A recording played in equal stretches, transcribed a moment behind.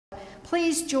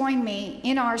Please join me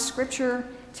in our scripture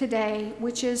today,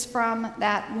 which is from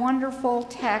that wonderful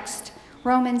text,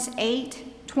 Romans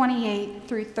 8:28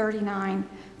 through 39,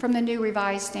 from the New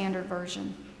Revised Standard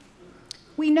Version.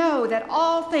 We know that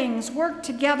all things work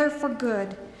together for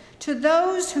good to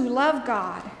those who love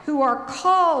God, who are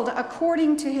called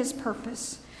according to his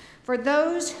purpose. For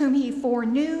those whom he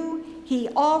foreknew, he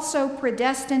also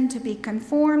predestined to be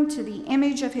conformed to the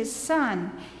image of his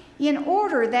Son, in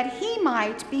order that he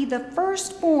might be the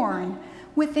firstborn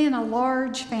within a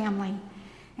large family.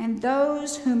 And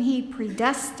those whom he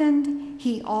predestined,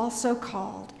 he also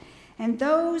called. And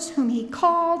those whom he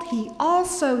called, he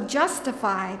also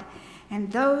justified.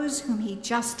 And those whom he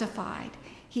justified,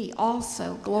 he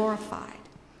also glorified.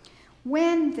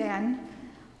 What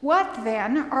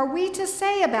then are we to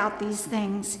say about these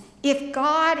things? If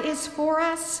God is for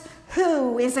us,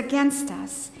 who is against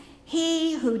us?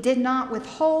 He who did not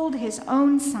withhold his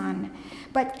own Son,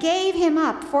 but gave him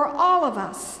up for all of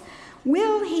us,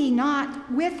 will he not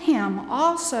with him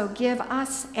also give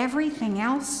us everything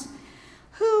else?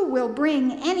 Who will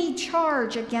bring any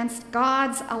charge against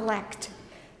God's elect?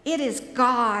 It is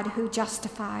God who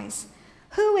justifies.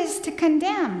 Who is to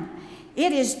condemn?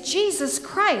 It is Jesus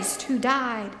Christ who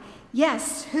died,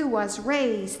 yes, who was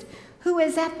raised, who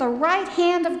is at the right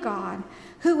hand of God,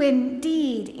 who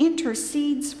indeed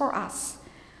intercedes for us.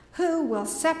 Who will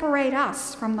separate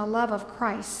us from the love of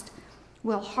Christ?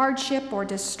 Will hardship or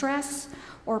distress,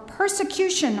 or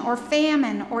persecution or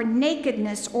famine, or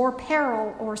nakedness or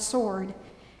peril or sword?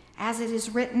 As it is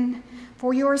written,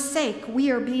 for your sake we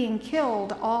are being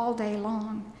killed all day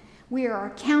long. We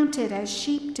are counted as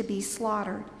sheep to be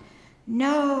slaughtered.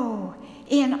 No,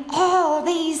 in all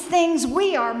these things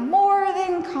we are more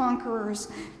than conquerors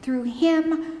through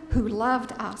him who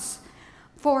loved us.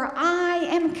 For I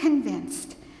am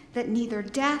convinced that neither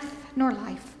death nor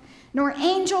life, nor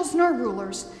angels nor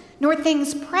rulers, nor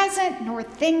things present nor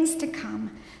things to come,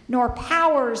 nor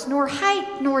powers, nor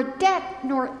height, nor depth,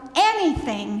 nor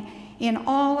anything in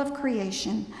all of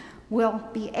creation will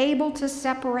be able to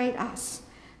separate us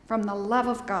from the love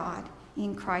of God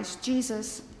in Christ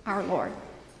Jesus our Lord.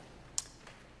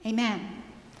 Amen.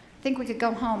 I think we could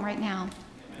go home right now.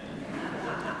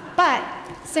 But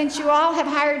since you all have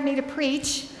hired me to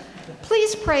preach,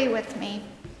 please pray with me.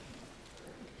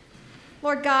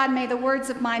 Lord God, may the words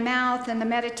of my mouth and the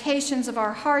meditations of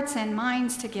our hearts and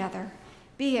minds together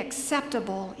be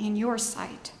acceptable in your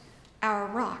sight, our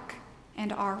rock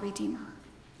and our Redeemer.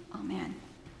 Amen.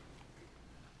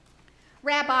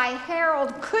 Rabbi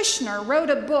Harold Kushner wrote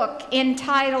a book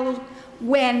entitled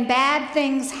When Bad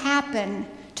Things Happen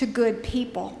to Good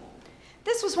People.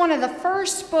 This was one of the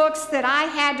first books that I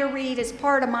had to read as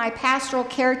part of my pastoral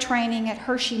care training at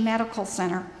Hershey Medical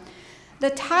Center.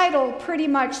 The title pretty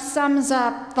much sums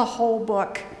up the whole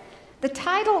book. The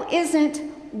title isn't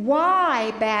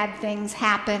why bad things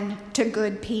happen to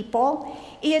good people,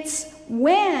 it's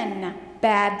when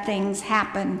bad things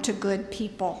happen to good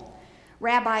people.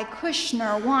 Rabbi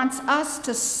Kushner wants us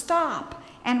to stop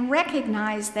and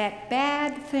recognize that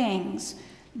bad things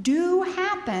do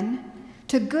happen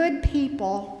to good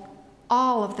people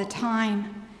all of the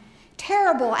time.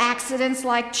 Terrible accidents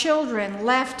like children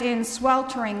left in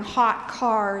sweltering hot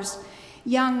cars,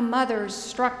 young mothers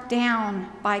struck down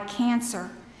by cancer,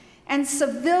 and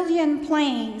civilian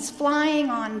planes flying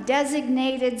on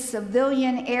designated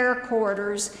civilian air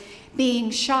corridors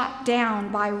being shot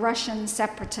down by Russian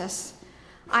separatists.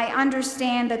 I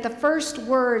understand that the first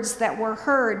words that were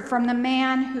heard from the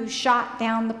man who shot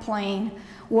down the plane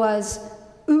was,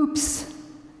 "Oops."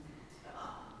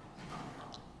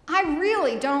 I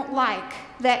really don't like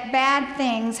that bad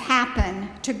things happen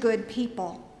to good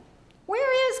people.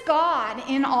 Where is God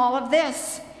in all of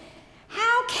this?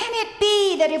 How can it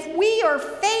be that if we are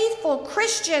faithful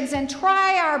Christians and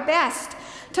try our best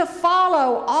to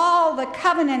follow all the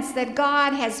covenants that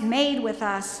God has made with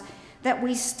us, that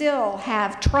we still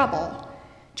have trouble,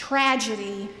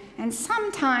 tragedy, and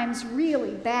sometimes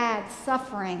really bad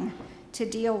suffering to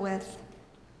deal with?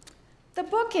 The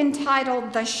book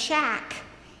entitled The Shack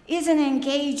is an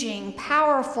engaging,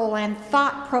 powerful, and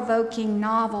thought-provoking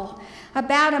novel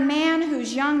about a man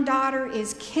whose young daughter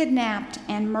is kidnapped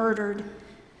and murdered.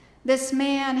 This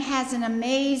man has an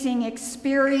amazing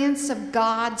experience of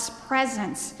God's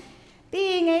presence,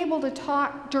 being able to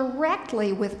talk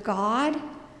directly with God,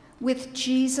 with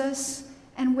Jesus,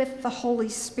 and with the Holy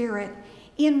Spirit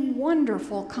in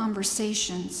wonderful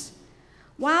conversations.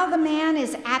 While the man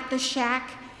is at the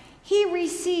shack, he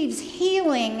receives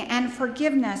healing and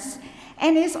forgiveness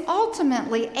and is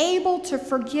ultimately able to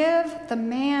forgive the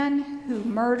man who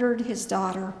murdered his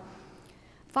daughter.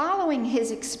 Following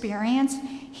his experience,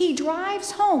 he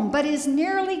drives home but is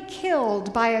nearly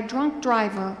killed by a drunk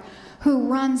driver who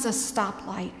runs a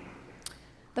stoplight.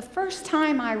 The first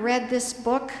time I read this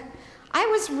book, I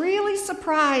was really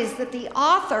surprised that the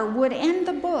author would end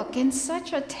the book in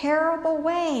such a terrible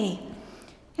way.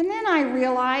 And then I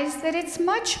realized that it's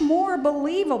much more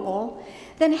believable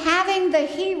than having the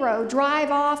hero drive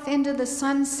off into the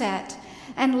sunset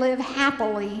and live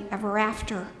happily ever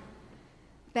after.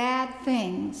 Bad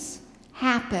things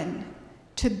happen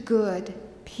to good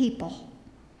people.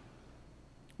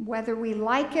 Whether we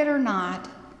like it or not,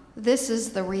 this is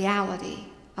the reality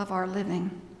of our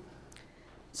living.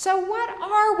 So what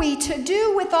are we to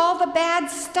do with all the bad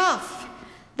stuff?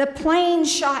 The plane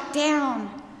shot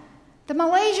down, the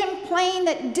Malaysian plane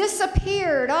that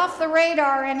disappeared off the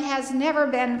radar and has never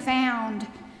been found,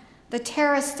 the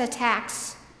terrorist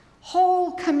attacks,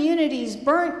 whole communities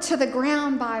burnt to the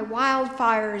ground by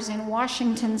wildfires in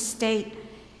Washington state,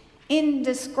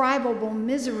 indescribable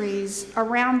miseries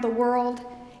around the world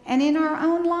and in our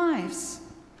own lives.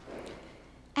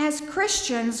 As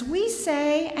Christians, we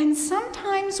say, and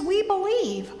sometimes we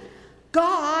believe,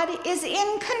 God is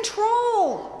in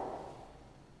control.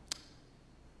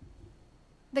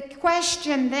 The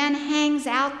question then hangs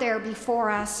out there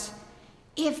before us.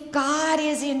 If God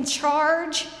is in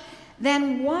charge,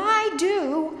 then why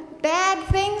do bad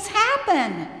things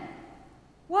happen?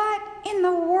 What in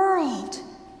the world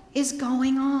is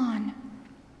going on?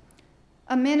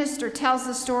 A minister tells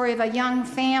the story of a young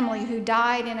family who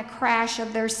died in a crash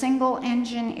of their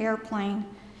single-engine airplane.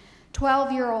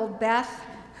 12-year-old Beth,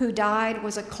 who died,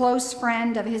 was a close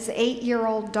friend of his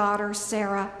 8-year-old daughter,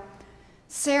 Sarah.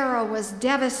 Sarah was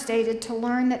devastated to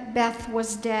learn that Beth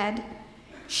was dead.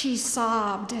 She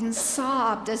sobbed and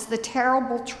sobbed as the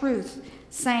terrible truth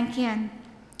sank in.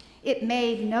 It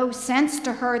made no sense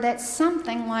to her that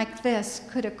something like this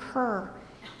could occur.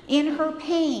 In her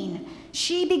pain,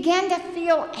 she began to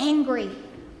feel angry,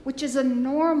 which is a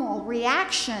normal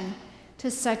reaction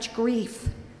to such grief.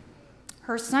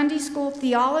 Her Sunday school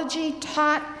theology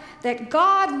taught that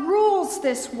God rules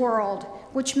this world,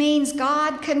 which means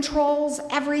God controls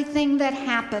everything that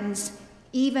happens,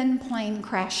 even plane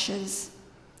crashes.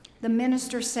 The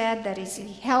minister said that as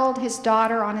he held his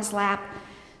daughter on his lap,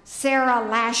 Sarah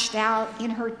lashed out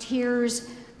in her tears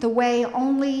the way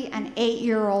only an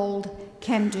 8-year-old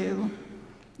can do.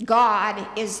 God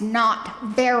is not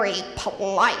very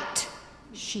polite,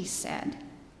 she said.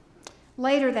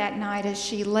 Later that night, as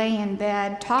she lay in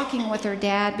bed talking with her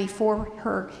dad before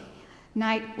her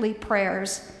nightly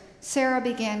prayers, Sarah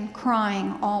began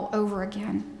crying all over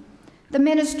again. The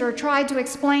minister tried to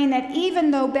explain that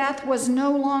even though Beth was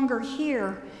no longer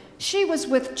here, she was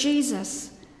with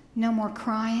Jesus. No more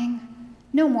crying,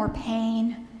 no more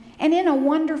pain, and in a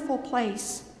wonderful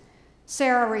place.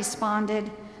 Sarah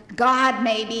responded, God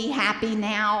may be happy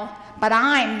now, but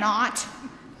I'm not.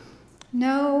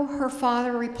 No, her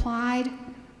father replied,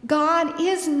 God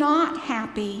is not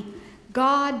happy.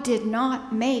 God did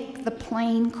not make the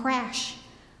plane crash.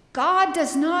 God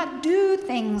does not do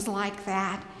things like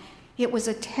that. It was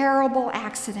a terrible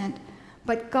accident,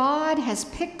 but God has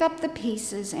picked up the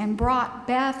pieces and brought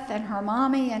Beth and her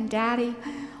mommy and daddy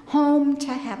home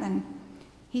to heaven.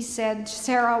 He said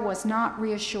Sarah was not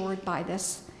reassured by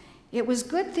this. It was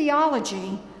good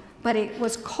theology, but it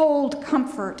was cold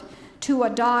comfort to a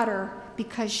daughter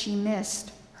because she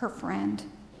missed her friend.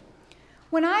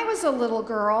 When I was a little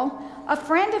girl, a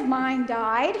friend of mine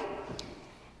died,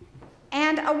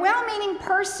 and a well-meaning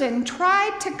person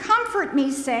tried to comfort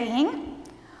me, saying,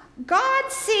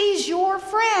 God sees your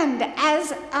friend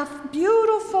as a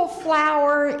beautiful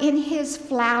flower in his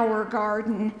flower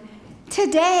garden.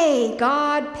 Today,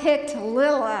 God picked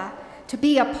Lila to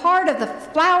be a part of the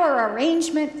flower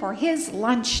arrangement for his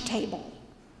lunch table.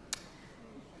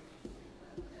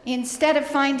 Instead of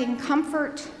finding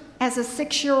comfort as a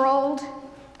 6-year-old,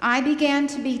 I began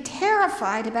to be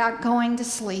terrified about going to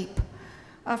sleep,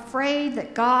 afraid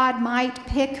that God might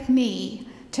pick me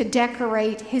to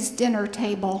decorate his dinner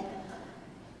table.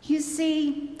 You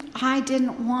see, I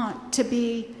didn't want to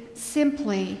be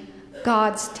simply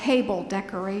God's table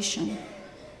decoration.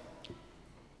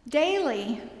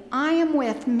 Daily, I am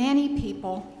with many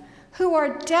people who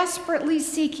are desperately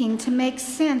seeking to make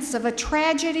sense of a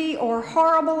tragedy or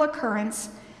horrible occurrence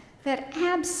that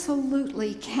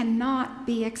absolutely cannot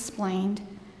be explained.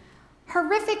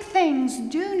 Horrific things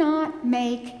do not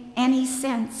make any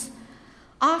sense.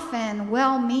 Often,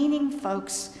 well-meaning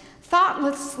folks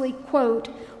thoughtlessly quote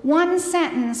one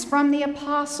sentence from the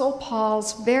Apostle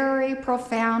Paul's very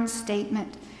profound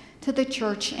statement to the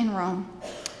church in Rome.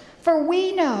 For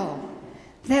we know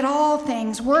that all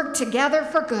things work together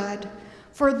for good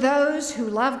for those who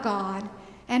love God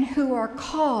and who are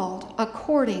called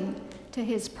according to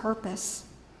his purpose.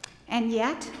 And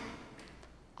yet,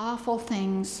 awful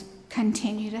things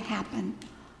continue to happen.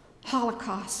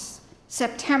 Holocausts,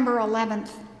 September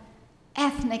 11th,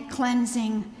 ethnic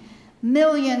cleansing,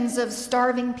 millions of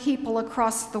starving people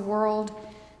across the world,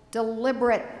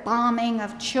 deliberate bombing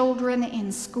of children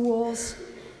in schools,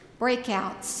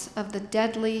 breakouts of the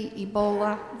deadly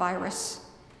Ebola virus.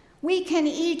 We can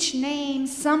each name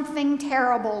something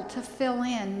terrible to fill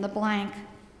in the blank.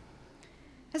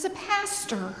 As a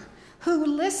pastor who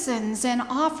listens and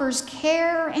offers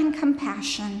care and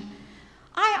compassion,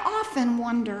 I often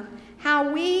wonder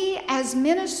how we as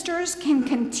ministers can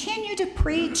continue to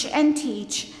preach and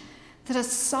teach that a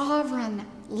sovereign,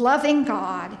 loving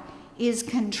God is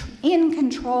in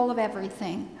control of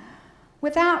everything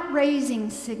without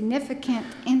raising significant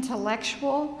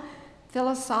intellectual,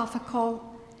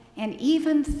 philosophical, and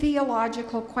even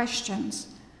theological questions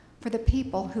for the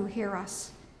people who hear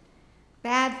us.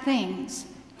 Bad things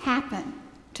happen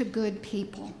to good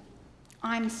people.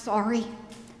 I'm sorry,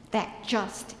 that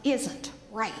just isn't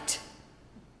right.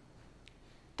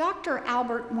 Dr.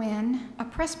 Albert Wynn, a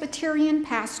Presbyterian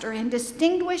pastor and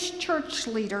distinguished church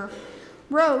leader,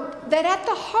 wrote that at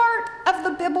the heart of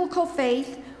the biblical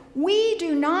faith, we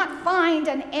do not find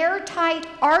an airtight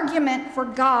argument for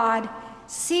God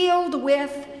sealed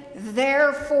with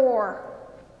therefore.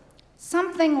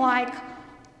 Something like,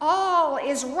 all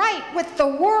is right with the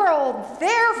world,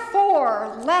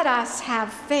 therefore let us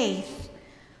have faith.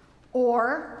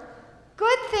 Or,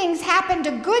 good things happen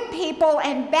to good people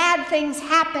and bad things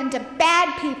happen to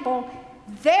bad people,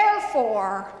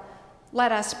 therefore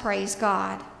let us praise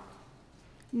God.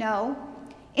 No,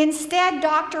 instead,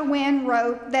 Dr. Wynn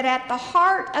wrote that at the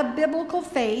heart of biblical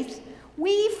faith,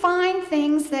 we find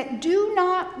things that do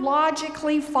not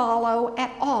logically follow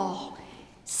at all,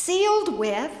 sealed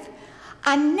with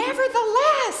a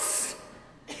nevertheless.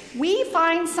 We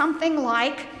find something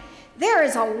like, there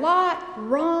is a lot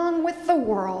wrong with the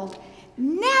world.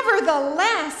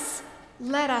 Nevertheless,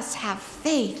 let us have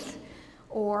faith.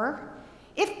 Or,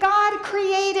 if God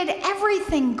created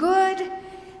everything good,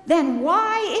 then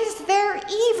why is there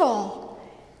evil?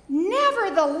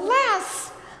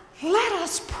 Nevertheless, let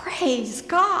us praise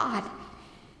God.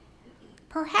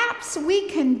 Perhaps we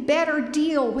can better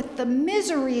deal with the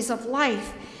miseries of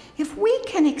life if we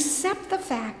can accept the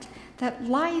fact that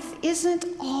life isn't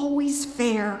always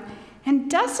fair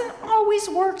and doesn't always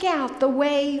work out the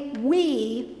way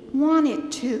we want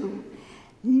it to.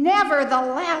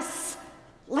 Nevertheless,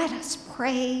 let us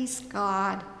praise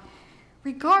God.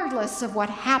 Regardless of what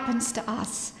happens to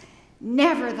us,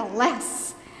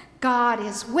 nevertheless, God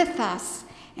is with us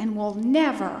and will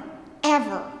never,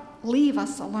 ever leave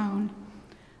us alone.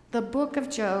 The book of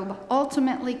Job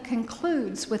ultimately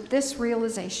concludes with this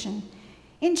realization.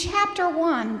 In chapter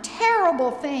 1,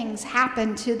 terrible things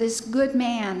happen to this good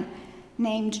man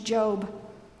named Job.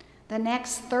 The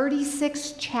next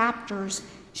 36 chapters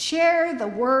share the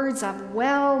words of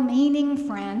well-meaning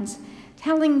friends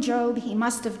telling Job he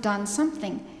must have done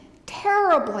something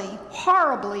terribly,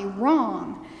 horribly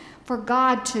wrong for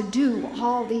God to do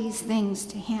all these things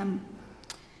to him.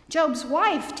 Job's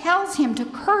wife tells him to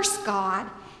curse God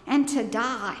and to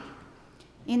die.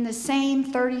 In the same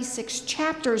 36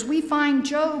 chapters, we find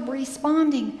Job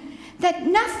responding that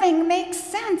nothing makes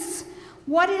sense.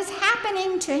 What is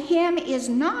happening to him is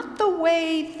not the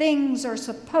way things are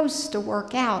supposed to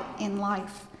work out in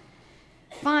life.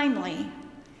 Finally,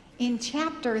 in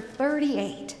chapter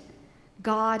 38,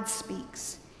 God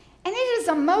speaks. And it is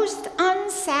a most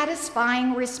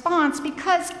unsatisfying response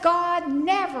because God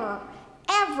never,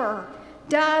 ever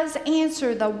does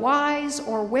answer the whys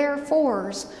or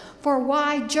wherefores for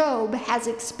why Job has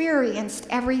experienced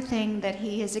everything that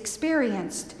he has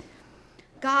experienced.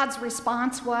 God's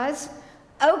response was,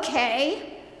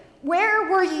 okay,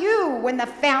 where were you when the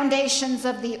foundations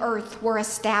of the earth were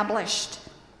established?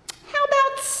 How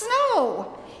about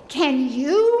snow? Can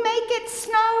you make it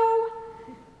snow?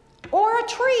 Or a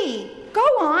tree? Go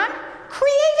on,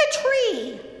 create a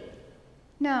tree.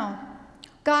 No,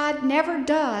 God never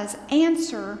does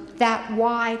answer that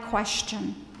why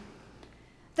question.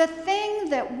 The thing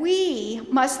that we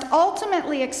must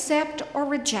ultimately accept or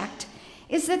reject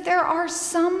is that there are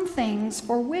some things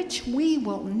for which we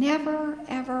will never,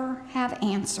 ever have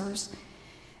answers.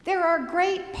 There are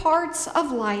great parts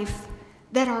of life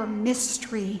that are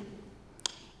mystery.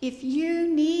 If you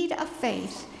need a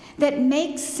faith that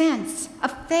makes sense, a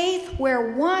faith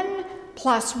where 1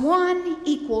 + 1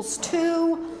 =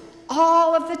 2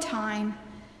 all of the time,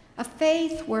 a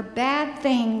faith where bad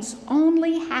things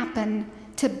only happen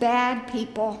to bad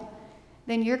people,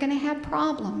 then you're going to have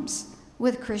problems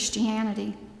with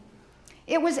Christianity.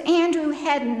 It was Andrew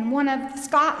Hedden, one of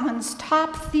Scotland's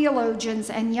top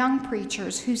theologians and young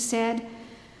preachers, who said,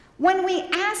 "When we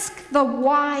ask the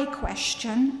why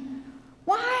question,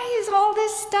 why is all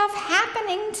this stuff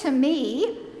happening to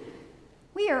me?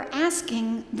 We are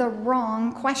asking the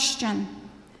wrong question.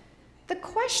 The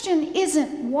question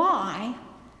isn't why.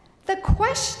 The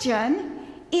question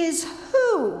is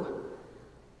who.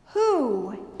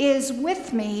 Who is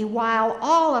with me while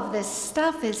all of this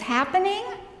stuff is happening?"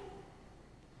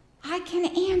 I can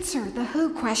answer the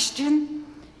who question.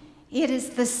 It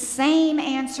is the same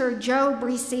answer Job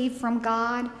received from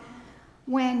God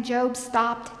when Job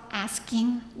stopped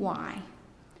asking why.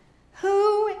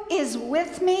 Who is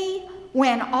with me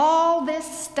when all this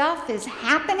stuff is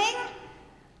happening?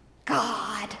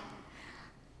 God.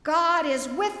 God is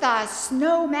with us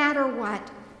no matter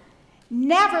what.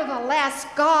 Nevertheless,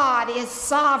 God is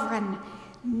sovereign.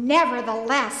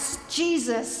 Nevertheless,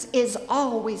 Jesus is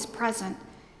always present.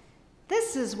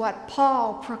 This is what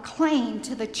Paul proclaimed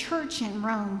to the church in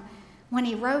Rome when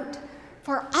he wrote,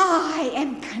 "For I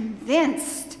am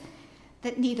convinced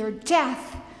that neither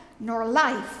death nor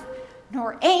life,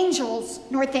 nor angels,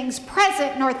 nor things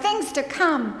present, nor things to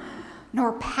come,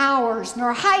 nor powers,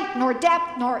 nor height, nor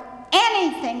depth, nor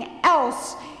anything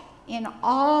else in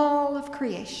all of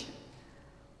creation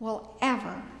will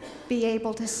ever be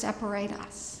able to separate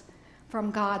us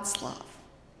from God's love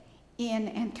in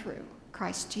and through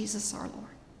Christ Jesus our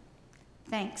Lord."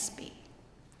 Thanks be